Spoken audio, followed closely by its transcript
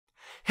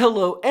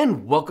Hello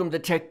and welcome to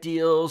Tech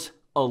Deals.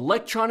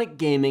 Electronic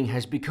gaming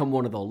has become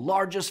one of the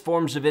largest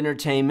forms of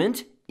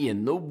entertainment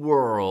in the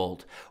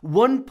world.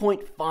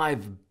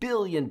 1.5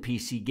 billion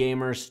PC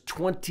gamers,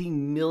 20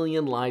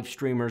 million live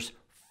streamers,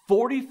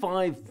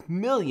 45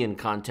 million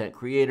content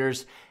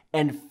creators,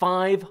 and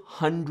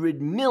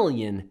 500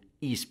 million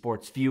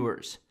esports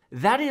viewers.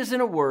 That is,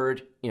 in a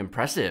word,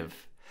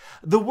 impressive.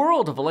 The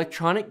world of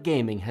electronic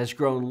gaming has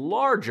grown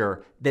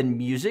larger than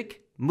music,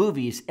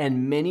 movies,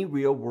 and many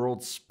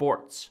real-world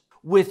sports.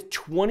 With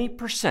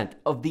 20%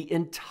 of the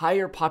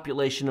entire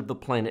population of the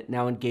planet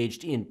now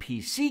engaged in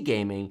PC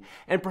gaming,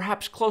 and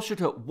perhaps closer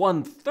to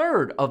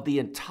 1/3 of the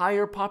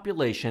entire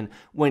population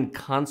when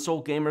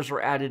console gamers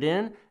are added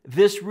in,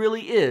 this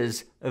really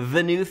is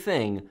the new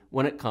thing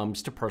when it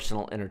comes to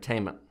personal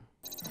entertainment.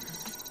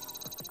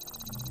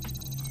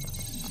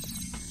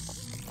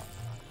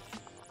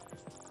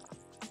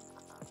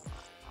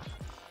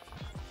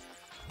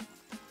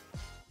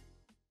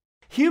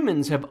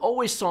 Humans have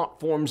always sought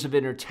forms of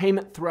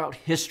entertainment throughout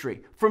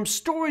history, from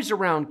stories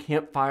around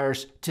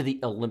campfires to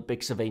the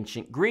Olympics of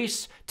ancient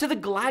Greece, to the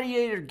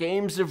gladiator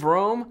games of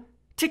Rome,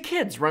 to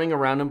kids running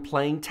around and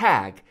playing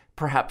tag,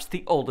 perhaps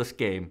the oldest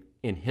game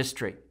in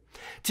history.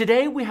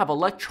 Today, we have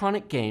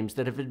electronic games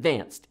that have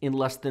advanced in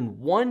less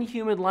than one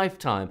human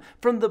lifetime,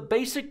 from the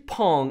basic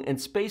Pong and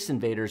Space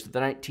Invaders of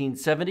the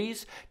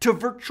 1970s to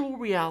virtual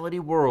reality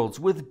worlds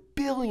with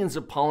billions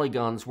of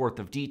polygons worth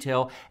of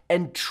detail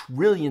and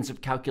trillions of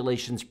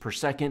calculations per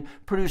second,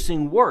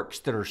 producing works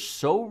that are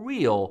so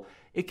real,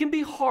 it can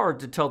be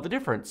hard to tell the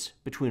difference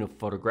between a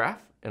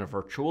photograph and a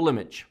virtual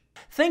image.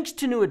 Thanks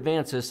to new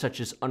advances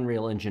such as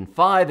Unreal Engine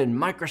 5 and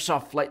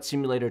Microsoft Flight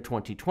Simulator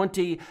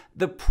 2020,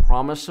 the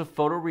promise of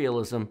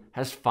photorealism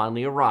has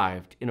finally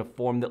arrived in a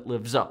form that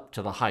lives up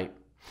to the hype.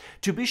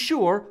 To be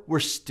sure, we're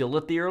still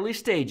at the early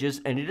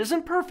stages and it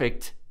isn't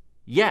perfect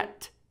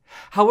yet.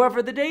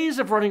 However, the days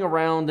of running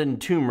around in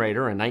Tomb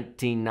Raider in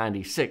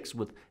 1996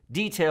 with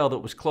detail that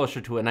was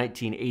closer to a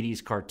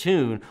 1980s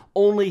cartoon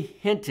only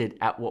hinted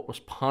at what was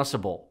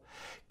possible.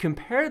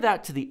 Compare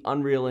that to the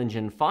Unreal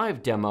Engine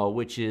 5 demo,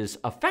 which is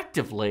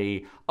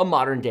effectively a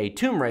modern-day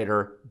Tomb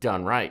Raider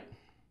done right.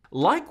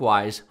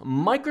 Likewise,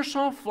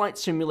 Microsoft Flight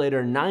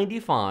Simulator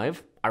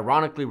 95,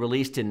 ironically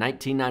released in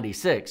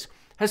 1996,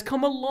 has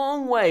come a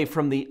long way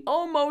from the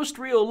almost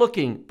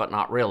real-looking, but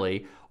not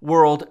really,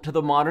 world to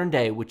the modern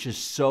day, which is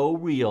so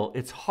real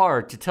it's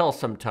hard to tell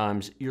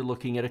sometimes you're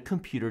looking at a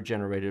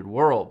computer-generated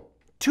world.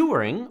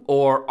 Turing,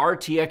 or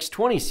RTX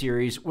 20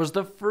 series, was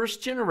the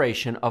first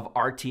generation of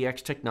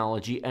RTX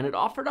technology, and it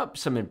offered up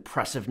some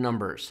impressive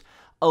numbers.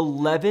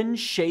 11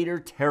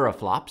 shader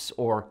teraflops,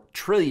 or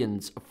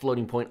trillions of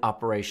floating point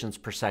operations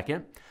per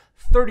second,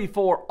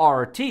 34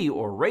 RT,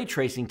 or ray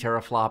tracing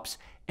teraflops,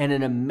 and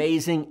an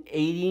amazing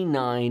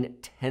 89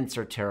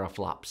 tensor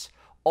teraflops.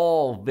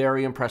 All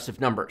very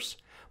impressive numbers.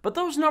 But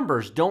those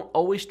numbers don't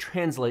always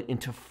translate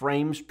into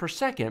frames per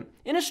second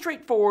in a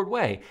straightforward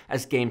way,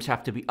 as games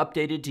have to be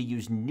updated to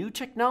use new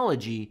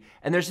technology,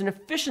 and there's an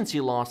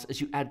efficiency loss as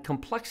you add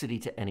complexity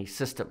to any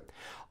system.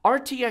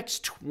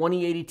 RTX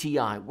 2080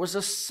 Ti was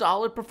a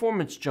solid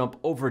performance jump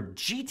over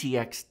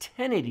GTX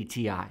 1080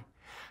 Ti.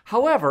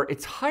 However,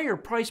 its higher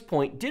price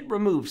point did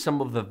remove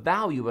some of the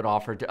value it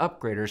offered to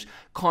upgraders,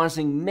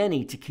 causing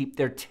many to keep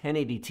their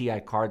 1080 Ti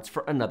cards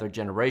for another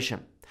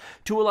generation.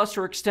 To a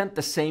lesser extent,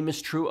 the same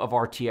is true of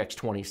RTX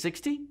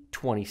 2060,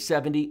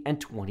 2070,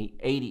 and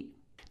 2080.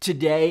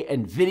 Today,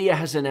 Nvidia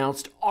has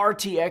announced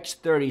RTX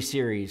 30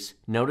 series,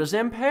 known as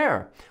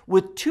Ampere,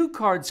 with 2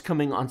 cards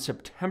coming on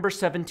September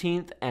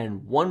 17th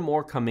and 1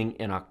 more coming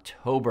in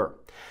October.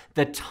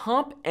 The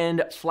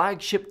top-end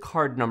flagship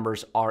card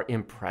numbers are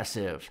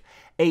impressive.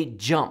 A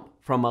jump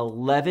from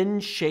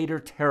 11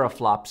 shader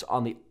teraflops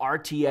on the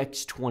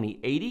RTX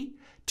 2080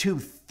 to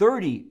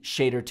 30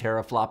 shader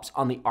teraflops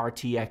on the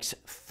RTX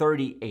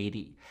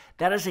 3080.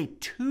 That is a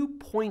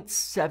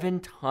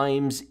 2.7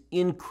 times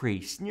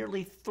increase,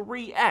 nearly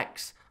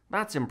 3x.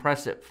 That's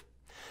impressive.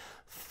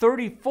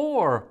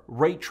 34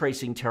 ray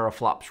tracing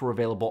teraflops were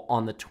available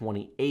on the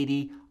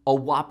 2080. A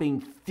whopping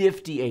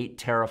 58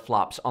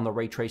 teraflops on the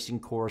ray tracing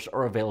cores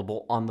are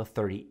available on the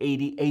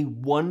 3080, a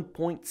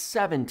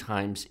 1.7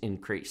 times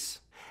increase.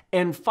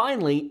 And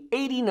finally,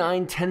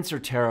 89 tensor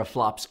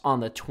teraflops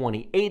on the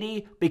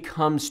 2080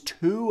 becomes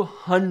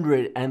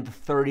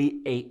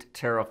 238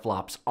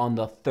 teraflops on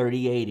the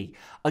 3080.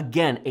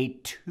 Again, a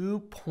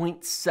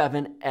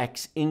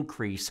 2.7x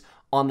increase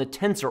on the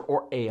tensor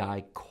or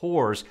AI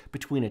cores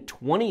between a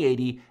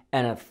 2080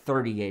 and a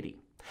 3080.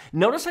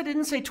 Notice I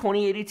didn't say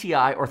 2080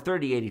 Ti or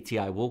 3080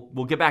 Ti.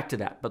 We'll get back to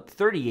that, but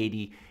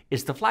 3080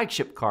 is the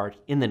flagship card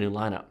in the new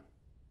lineup.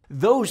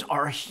 Those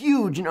are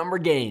huge number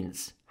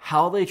gains.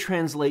 How they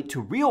translate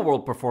to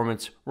real-world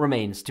performance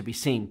remains to be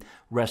seen.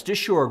 Rest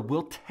assured,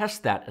 we'll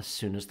test that as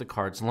soon as the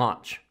cards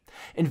launch.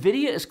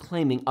 Nvidia is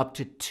claiming up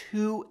to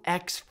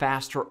 2x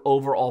faster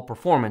overall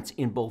performance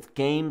in both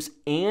games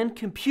and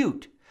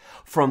compute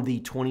from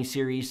the 20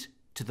 series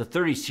to the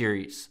 30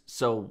 series,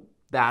 so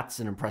that's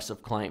an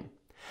impressive claim.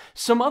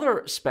 Some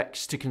other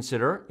specs to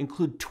consider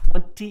include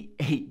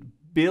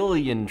 28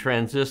 billion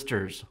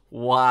transistors.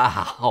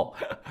 Wow.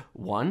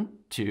 1,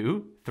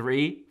 2,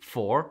 3,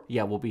 4.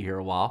 Yeah, we'll be here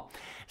a while.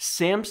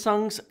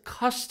 Samsung's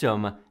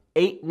custom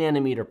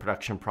 8nm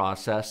production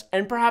process,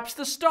 and perhaps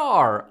the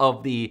star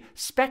of the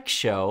spec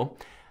show,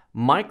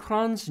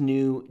 Micron's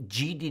new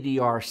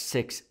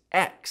GDDR6X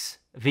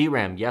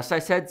VRAM. Yes, I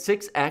said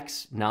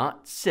 6X,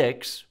 not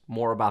 6.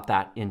 More about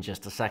that in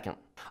just a second.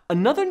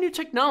 Another new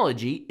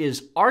technology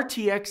is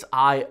RTX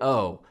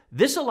I/O.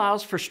 This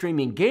allows for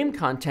streaming game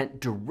content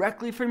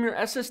directly from your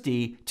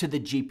SSD to the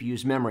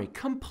GPU's memory,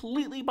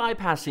 completely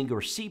bypassing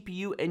your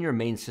CPU and your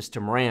main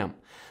system RAM.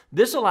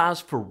 This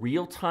allows for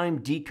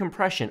real-time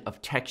decompression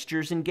of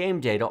textures and game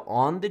data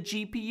on the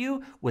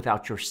GPU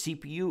without your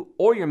CPU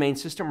or your main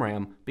system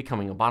RAM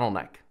becoming a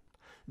bottleneck.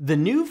 The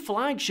new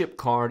flagship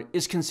card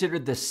is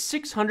considered the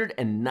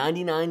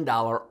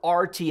 $699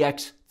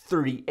 RTX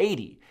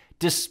 3080,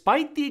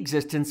 despite the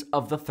existence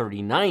of the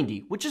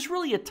 3090, which is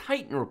really a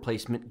Titan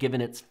replacement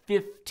given its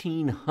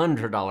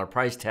 $1,500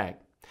 price tag.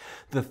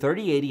 The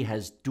 3080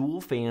 has dual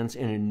fans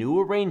in a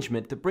new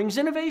arrangement that brings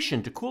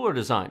innovation to cooler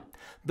design.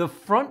 The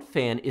front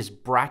fan is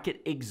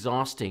bracket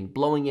exhausting,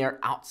 blowing air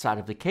outside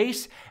of the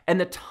case, and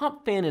the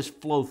top fan is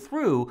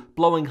flow-through,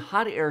 blowing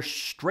hot air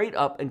straight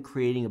up and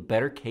creating a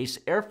better case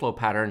airflow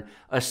pattern,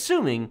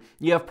 assuming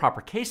you have proper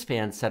case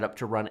fans set up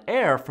to run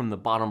air from the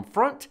bottom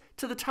front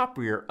to the top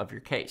rear of your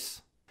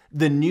case.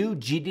 The new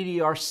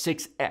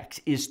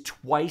GDDR6X is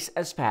twice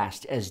as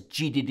fast as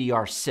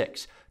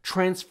GDDR6,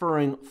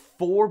 transferring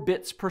 4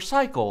 bits per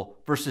cycle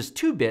versus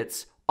 2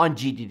 bits on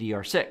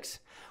GDDR6.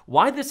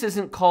 Why this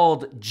isn't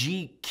called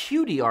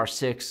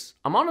GQDR6,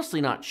 I'm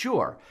honestly not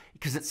sure,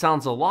 because it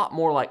sounds a lot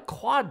more like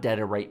quad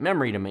data rate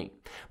memory to me.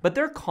 But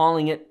they're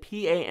calling it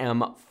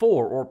PAM4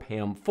 or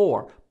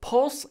PAM4,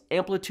 pulse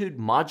amplitude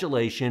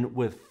modulation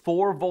with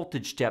 4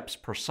 voltage steps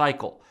per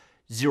cycle.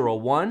 0,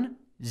 1,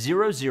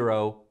 0,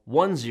 0,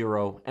 1,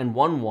 0, and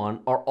 1,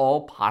 1 are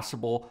all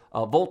possible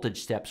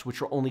voltage steps,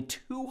 which are only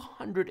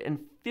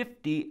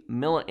 250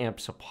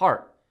 milliamps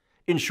apart.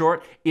 In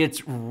short,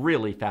 it's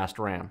really fast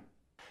RAM.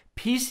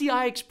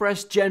 PCI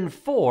Express Gen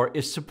 4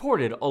 is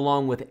supported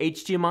along with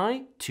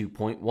HDMI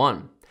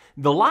 2.1.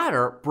 The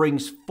latter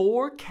brings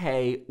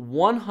 4K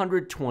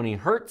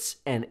 120Hz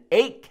and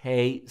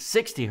 8K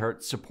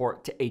 60Hz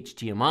support to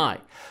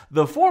HDMI.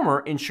 The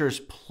former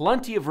ensures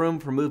plenty of room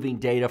for moving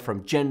data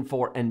from Gen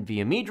 4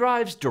 NVMe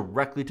drives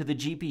directly to the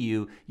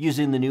GPU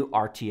using the new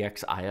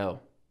RTX I/O.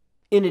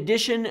 In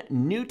addition,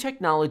 new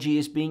technology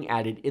is being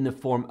added in the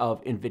form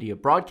of Nvidia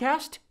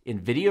Broadcast,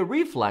 Nvidia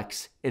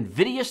Reflex,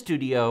 Nvidia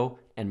Studio,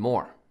 and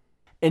more.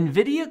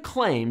 Nvidia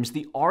claims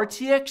the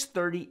RTX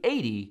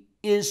 3080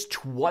 is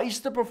twice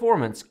the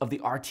performance of the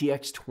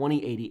RTX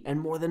 2080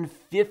 and more than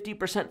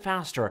 50%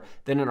 faster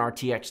than an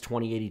RTX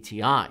 2080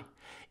 Ti.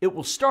 It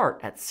will start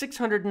at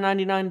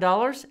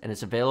 $699 and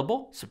is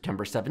available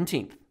September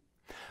 17th.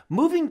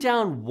 Moving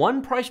down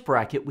one price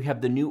bracket, we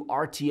have the new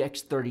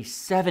RTX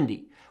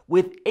 3070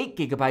 with 8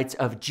 GB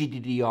of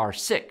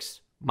GDDR6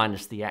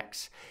 minus the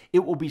X. It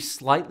will be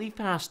slightly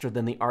faster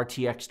than the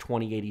RTX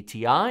 2080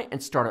 Ti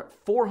and start at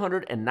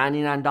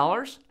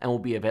 $499 and will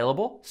be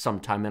available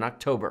sometime in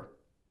October.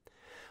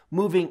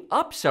 Moving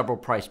up several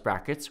price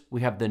brackets, we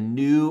have the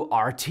new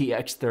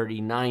RTX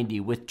 3090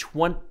 with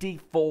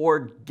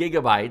 24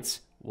 GB,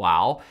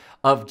 wow,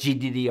 of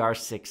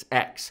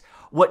GDDR6X.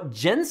 What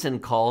Jensen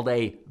called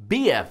a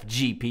BF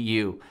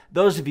GPU.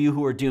 Those of you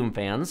who are Doom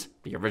fans,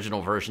 the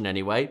original version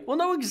anyway, will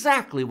know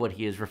exactly what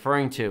he is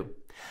referring to.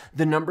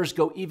 The numbers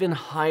go even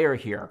higher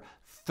here.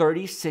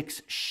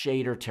 36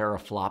 shader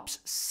teraflops,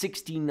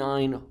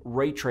 69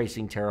 ray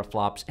tracing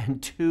teraflops,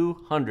 and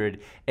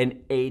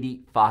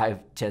 285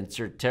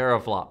 tensor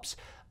teraflops.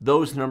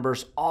 Those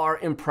numbers are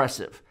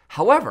impressive.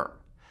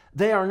 However,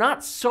 they are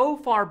not so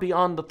far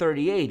beyond the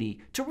 3080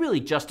 to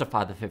really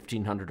justify the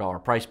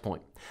 $1,500 price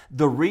point.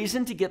 The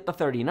reason to get the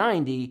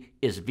 3090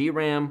 is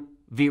VRAM,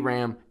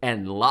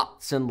 and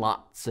lots of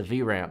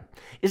VRAM.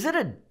 Is it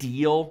a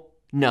deal?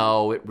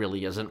 No, it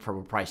really isn't from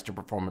a price to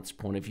performance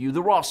point of view.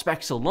 The raw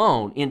specs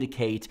alone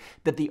indicate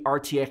that the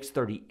RTX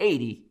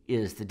 3080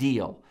 is the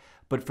deal.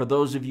 But for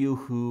those of you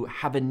who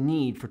have a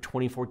need for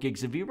 24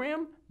 gigs of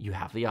VRAM, you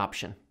have the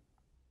option.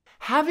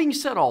 Having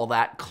said all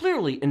that,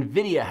 clearly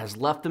Nvidia has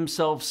left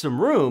themselves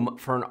some room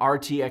for an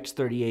RTX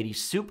 3080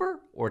 Super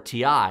or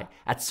Ti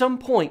at some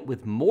point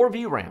with more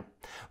VRAM.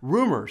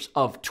 Rumors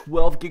of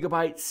 12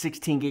 GB,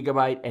 16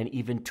 GB, and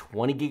even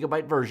 20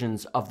 GB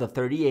versions of the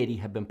 3080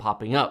 have been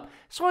popping up,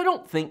 so I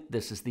don't think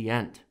this is the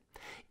end.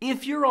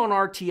 If you're on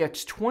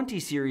RTX 20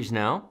 series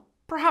now,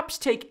 perhaps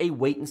take a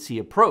wait-and-see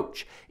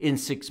approach. In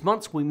 6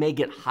 months, we may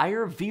get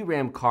higher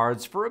VRAM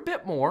cards for a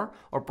bit more,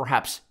 or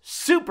perhaps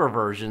super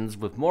versions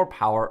with more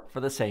power for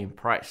the same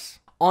price.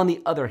 On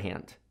the other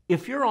hand,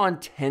 if you're on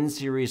 10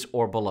 series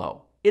or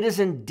below, It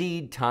is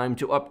indeed time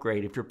to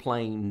upgrade if you're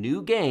playing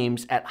new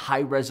games at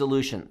high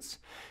resolutions.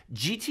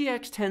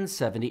 GTX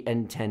 1070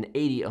 and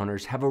 1080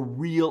 owners have a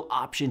real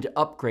option to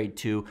upgrade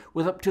to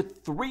with up to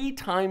 3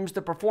 times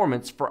the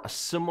performance for a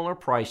similar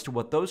price to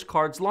what those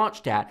cards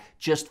launched at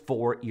just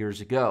 4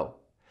 years ago.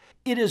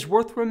 It is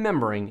worth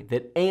remembering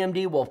that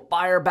AMD will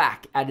fire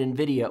back at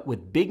Nvidia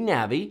with Big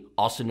Navi,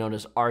 also known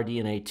as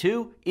RDNA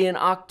 2, in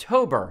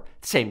October,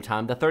 same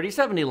time the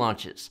 3070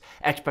 launches.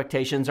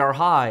 Expectations are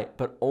high,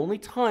 but only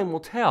time will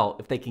tell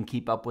if they can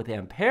keep up with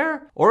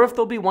Ampere or if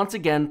they'll be once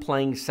again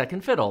playing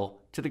second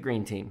fiddle to the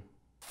green team.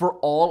 For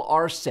all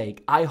our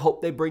sake, I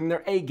hope they bring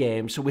their A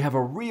game so we have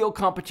a real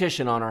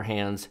competition on our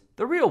hands,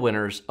 the real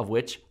winners of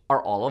which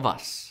are all of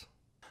us.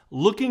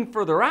 Looking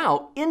further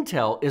out,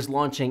 Intel is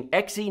launching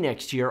Xe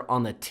next year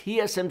on the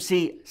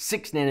TSMC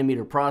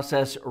 6nm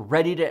process,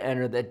 ready to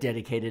enter the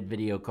dedicated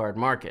video card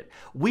market.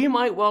 We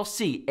might well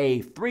see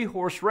a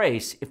 3-horse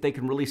race if they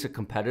can release a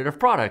competitive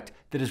product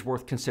that is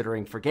worth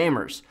considering for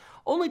gamers.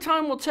 Only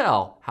time will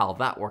tell how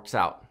that works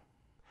out.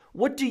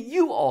 What do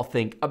you all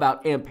think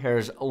about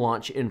Ampere's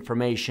launch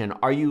information?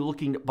 Are you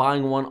looking at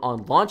buying one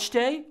on launch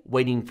day,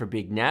 waiting for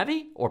Big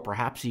Navi, or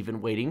perhaps even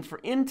waiting for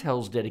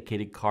Intel's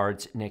dedicated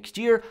cards next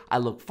year? I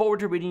look forward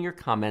to reading your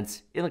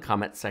comments in the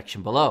comment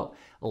section below.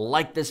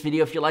 Like this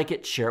video if you like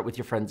it, share it with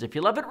your friends if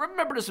you love it.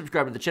 Remember to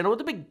subscribe to the channel with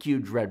the big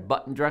huge red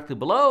button directly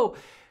below.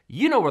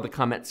 You know where the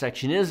comment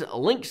section is,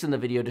 links in the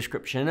video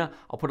description.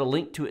 I'll put a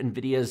link to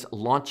Nvidia's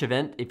launch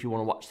event if you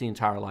want to watch the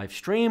entire live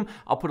stream.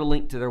 I'll put a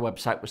link to their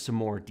website with some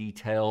more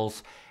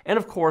details. And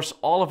of course,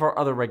 all of our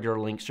other regular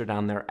links are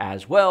down there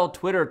as well.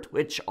 Twitter,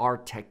 Twitch, our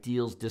Tech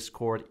Deals,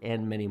 Discord,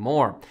 and many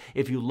more.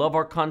 If you love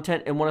our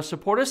content and want to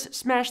support us,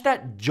 smash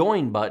that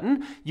join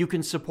button. You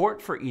can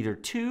support for either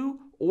 $2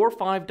 or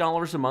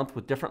 $5 a month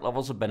with different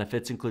levels of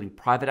benefits, including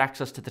private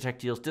access to the Tech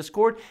Deals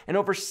Discord and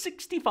over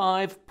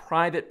 65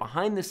 private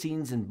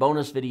behind-the-scenes and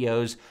bonus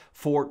videos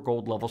for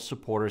gold level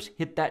supporters.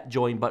 Hit that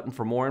join button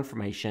for more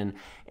information,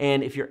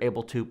 and if you're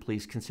able to,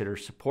 please consider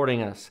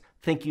supporting us.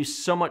 Thank you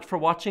so much for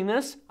watching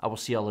this. I will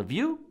see all of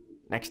you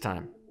next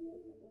time.